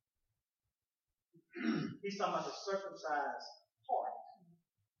 He's talking about the circumcised heart.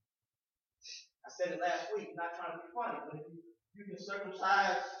 I said it last week, not trying to be funny, but if you can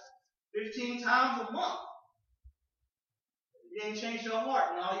circumcise 15 times a month, you ain't changed your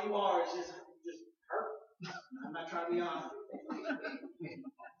heart, and all you are is just hurt. I'm not trying to be honest.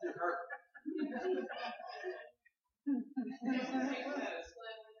 Just hurt.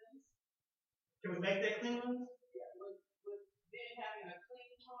 Can we make that clean? Yeah, with men having a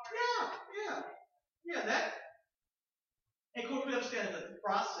clean heart. Yeah, that. And of course, we understand the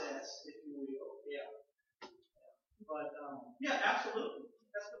process, if you will. Yeah. But, yeah, absolutely.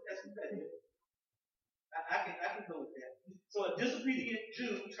 That's what that is. I can go with that. So a disobedient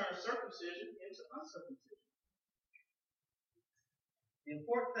Jew turns circumcision into uncircumcision. The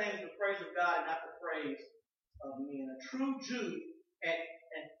important thing is the praise of God, not the praise of men. A true Jew had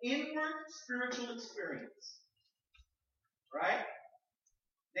an inward spiritual experience. Right?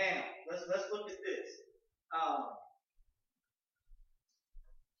 Now, let's look at this.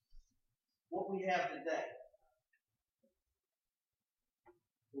 What we have today.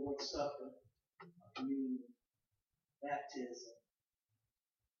 The Lord's Supper, communion, baptism,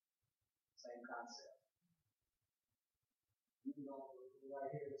 same concept. You know, right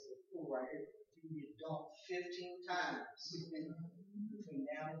here, there's a pool right here. You can get dunked 15 times between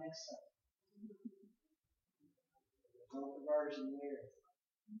now and next Sunday. There's no conversion there.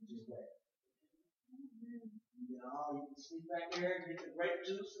 Just wait. You know, you can sleep back there and get the grape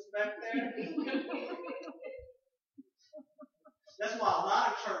juices back there. That's why a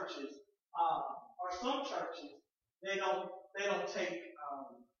lot of churches, or some churches, they don't take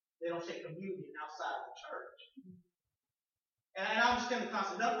communion outside of the church. And I understand the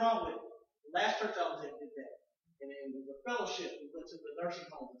concept. Nothing wrong with it. The last church I was in did that. And then the fellowship, we went to the nursing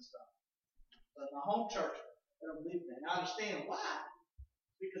homes and stuff. But my home church, they don't believe that. And I understand why.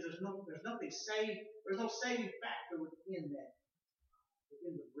 Because there's nothing saved. There's no saving factor within that,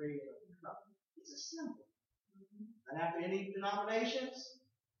 within the bread or the cup. It's a symbol. And after any denominations,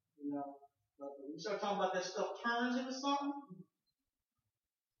 you know, but when you start talking about that stuff turns into something,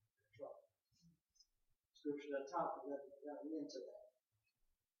 trouble. Scripture doesn't talk about into that.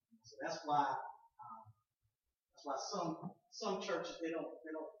 So that's why some churches they don't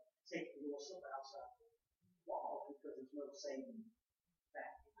take the Lord's Supper outside the wall because there's no saving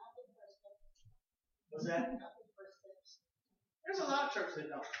factor. What's that? There's a lot of churches that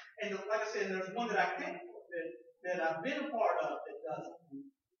don't. And like I said, there's one that I think that I've been a part of that doesn't.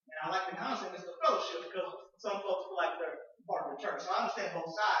 And I like the concept, it's the fellowship, because some folks feel like they're part of the church. So I understand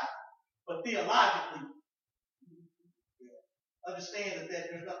both sides. But theologically, understand that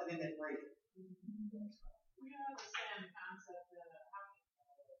there's nothing in that bread. We understand the concept that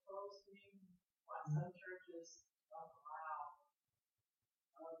opposed to why some churches don't allow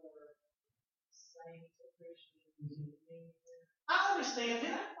other saints or Christians to be. I understand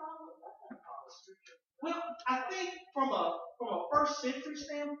that. Well, I think from a first century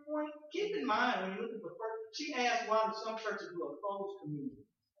standpoint, keep in mind when you look at the first, she asked why do some churches do a closed communion.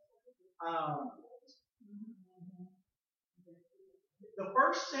 The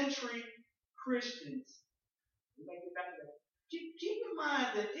first century Christians, keep in mind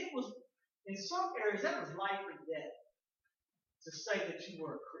that it was, in some areas, that was life or death to say that you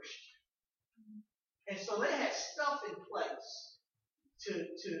were a Christian. And so they had stuff in place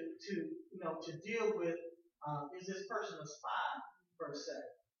to deal with, is this person a spy, per se?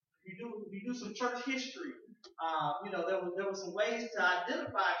 You do some church history, there were some ways to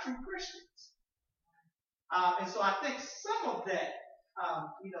identify true Christians. And so I think some of that,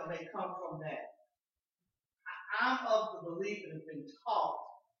 may come from that. I'm of the belief and have been taught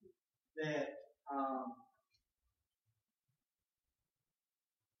that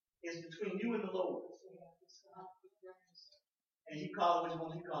it's between you and the Lord. And you call it which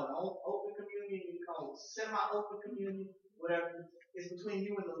one you call it, open communion, you call it semi-open communion, whatever. It's between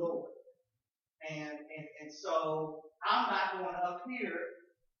you and the Lord. And so I'm not going up here.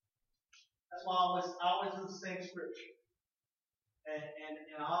 That's why I always do the same scripture.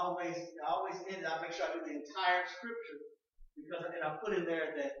 And I always end it. I make sure I do the entire scripture because I put in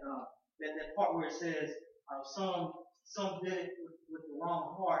there that part where it says some did it with the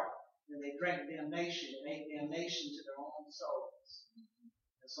wrong heart and they drank damnation and ate damnation to their own souls.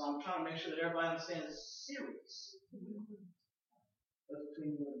 And so I'm trying to make sure that everybody understands it's serious. That's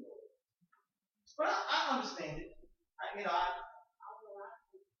between you and the Lord. But I understand it.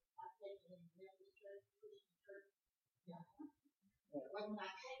 When I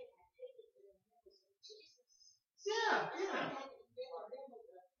take it to the members of Jesus. Yeah. I have to remember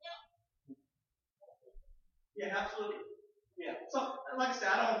Yeah, absolutely. Yeah. So, like I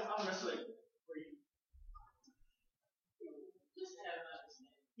said, I don't necessarily agree. Just have an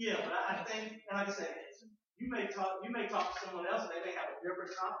understanding. Yeah, but I think, and like I said, you may talk to someone else, and they may have a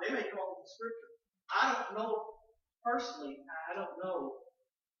different they may come up with the scripture. I don't know personally. I don't know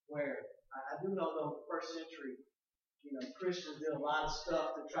where. I do know though, the first century, Christians did a lot of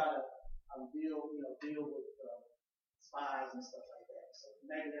stuff to try to deal with spies and stuff like that. So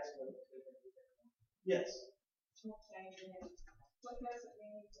maybe that's what it is. Yes. Okay, then what does it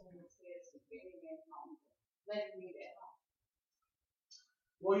mean when it says the getting at home? Let me at home.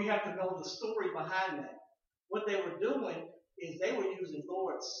 Well, you have to know the story behind that. What they were doing is they were using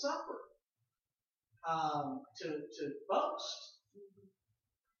Lord's Supper to boast.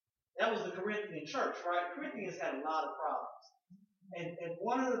 That was the Corinthian church, right? Corinthians had a lot of problems. And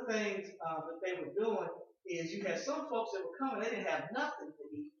one of the things that they were doing is you had some folks that were coming, they didn't have nothing to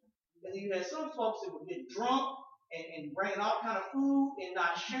eat. And then you had some folks that would get drunk and bringing all kind of food and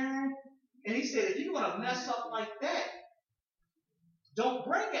not sharing. And he said, if you're going to mess up like that, don't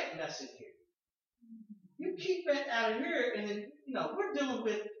bring that mess in here. You keep that out of here, and then, we're dealing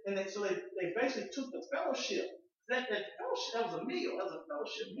with, and then, so they basically took the fellowship. That fellowship, that was a meal. That was a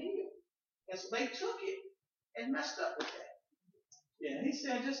fellowship meal. And so they took it and messed up with that. Yeah, and he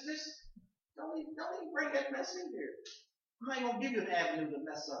said, just don't even bring that mess in here. I'm not going to give you an avenue to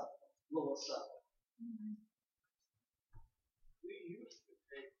mess up Lord's Supper. We used to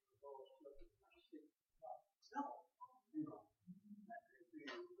take the Lord's Supper. No.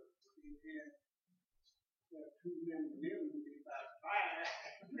 Two men to them would be about 5,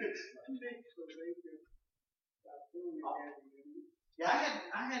 6, so they could stop doing it. Yeah,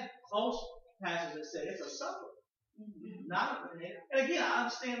 I had close pastors that said it's a supper. Mm-hmm. Not a, and again, I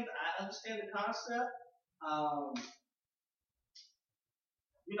understand the concept.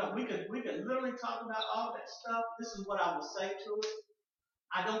 We could literally talk about all that stuff. This is what I would say to it.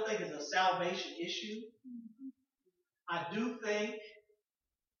 I don't think it's a salvation issue.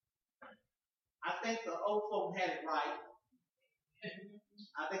 I think the old folk had it right.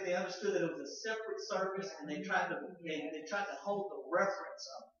 I think they understood that it was a separate service, and they tried to hold the reverence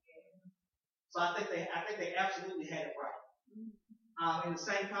of it. So I think they absolutely had it right. In the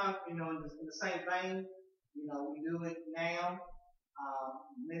same time, in the same vein, we do it now,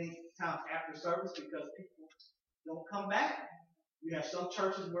 many times after service because people don't come back. You have some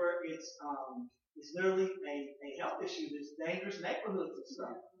churches where it's literally a health issue. There's dangerous neighborhoods and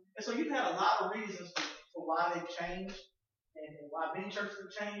stuff. And so you've had a lot of reasons for why they've changed and why many churches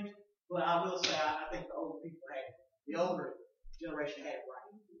have changed. But I will say I think the older generation had it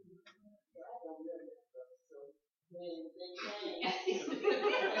right. When they changed,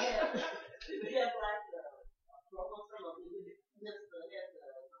 we have like the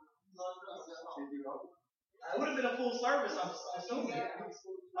it would have been a full service, I'm assuming.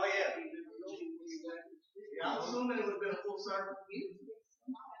 Oh yeah. I'm assuming it would have been a full service. It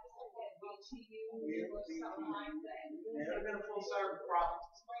would have been a full service problem.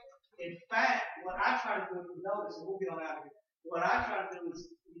 In fact, what I try to do, if you notice, and we'll get on out of here, what I try to do is,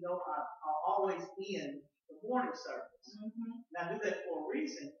 I'll always end the morning service. Mm-hmm. And I do that for a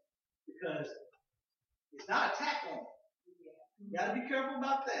reason, because it's not a tack on it. You got to be careful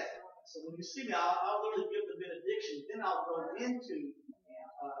about that. So when you see me, I'll literally give the benediction, then I'll go into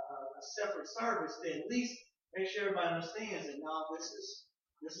a separate service to at least make sure everybody understands that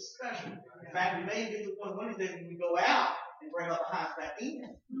this is special. In fact, we may get to the point one of these days when we go out and bring our behinds back in.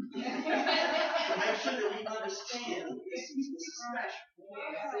 To make sure that we understand this is special.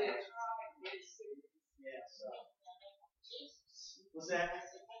 Yeah, so. What's that?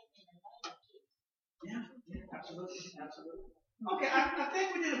 Yeah, absolutely. Okay, I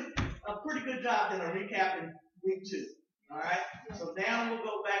think we did a pretty good job in a recap in week 2. All right? So now we'll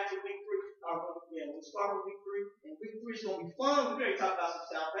go back to week 3. We'll start with week 3. And week 3 is going to be fun. We're going to talk about some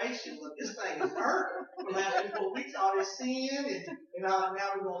salvation. Look, this thing is hurt. For the last 4 weeks, all this sin. And now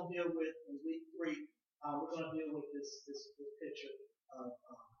we're going to deal with, in week 3, we're going to deal with this picture of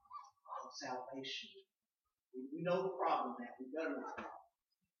salvation. We know the problem now. We better know the problem.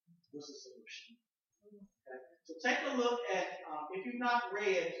 What's the solution? Okay. So take a look at, if you've not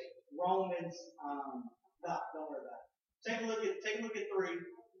read Romans, don't worry about it. Take a look at 3.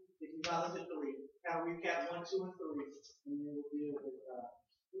 If you've not looked at 3, kind of recap 1, 2, and 3, and then we'll deal with,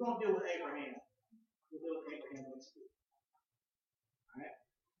 we're going to deal with Abraham. We'll deal with Abraham next week. Alright?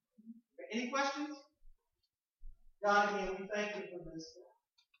 Any questions? God, again, we thank you for this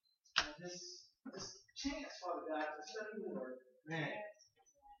chance, Father God, to study your word. Man.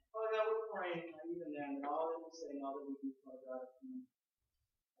 Father God, we're praying even now that all that we say and all that we do, Father God,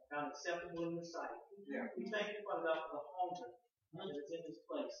 found acceptable in the sight. Yeah. We thank you, Father God, for the hunger that is in this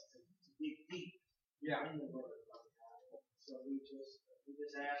place to dig deep in the Word, Father God. So we just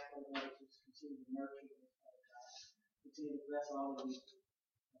ask, Father God, to just continue to nurture this, Father God. Continue to bless all of these.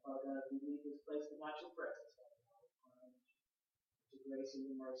 Father God, as we leave this place without your presence, Father God, your grace and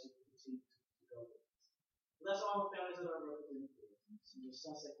your mercy continue to go with us. Bless all the families that are represented here. In your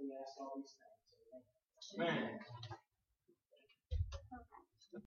son's sake, we ask all these things. Amen.